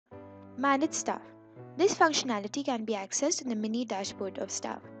Manage staff. This functionality can be accessed in the mini dashboard of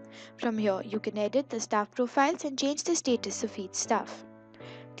staff. From here, you can edit the staff profiles and change the status of each staff.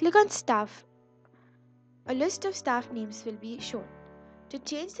 Click on Staff. A list of staff names will be shown. To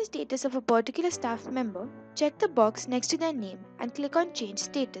change the status of a particular staff member, check the box next to their name and click on Change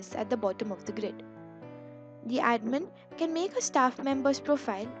Status at the bottom of the grid. The admin can make a staff member's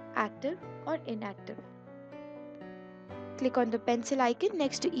profile active or inactive. Click on the pencil icon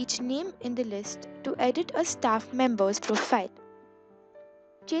next to each name in the list to edit a staff member's profile.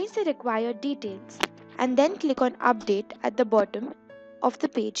 Change the required details and then click on Update at the bottom of the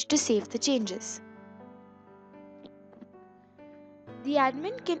page to save the changes. The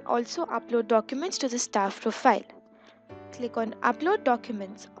admin can also upload documents to the staff profile. Click on Upload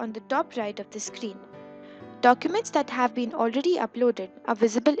Documents on the top right of the screen. Documents that have been already uploaded are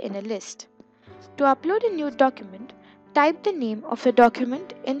visible in a list. To upload a new document, type the name of the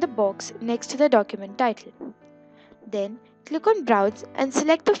document in the box next to the document title. Then click on Browse and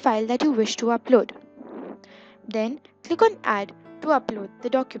select the file that you wish to upload. Then click on Add to upload the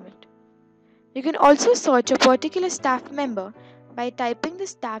document. You can also search a particular staff member by typing the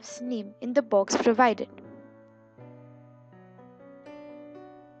staff's name in the box provided.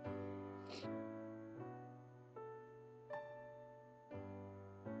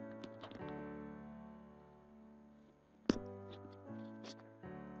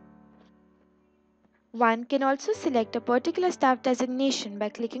 One can also select a particular staff designation by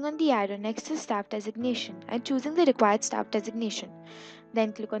clicking on the arrow next to staff designation and choosing the required staff designation.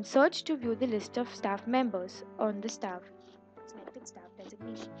 Then click on Search to view the list of staff members on the selected staff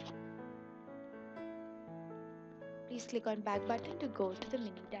designation. Please click on Back button to go to the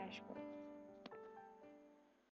mini dashboard.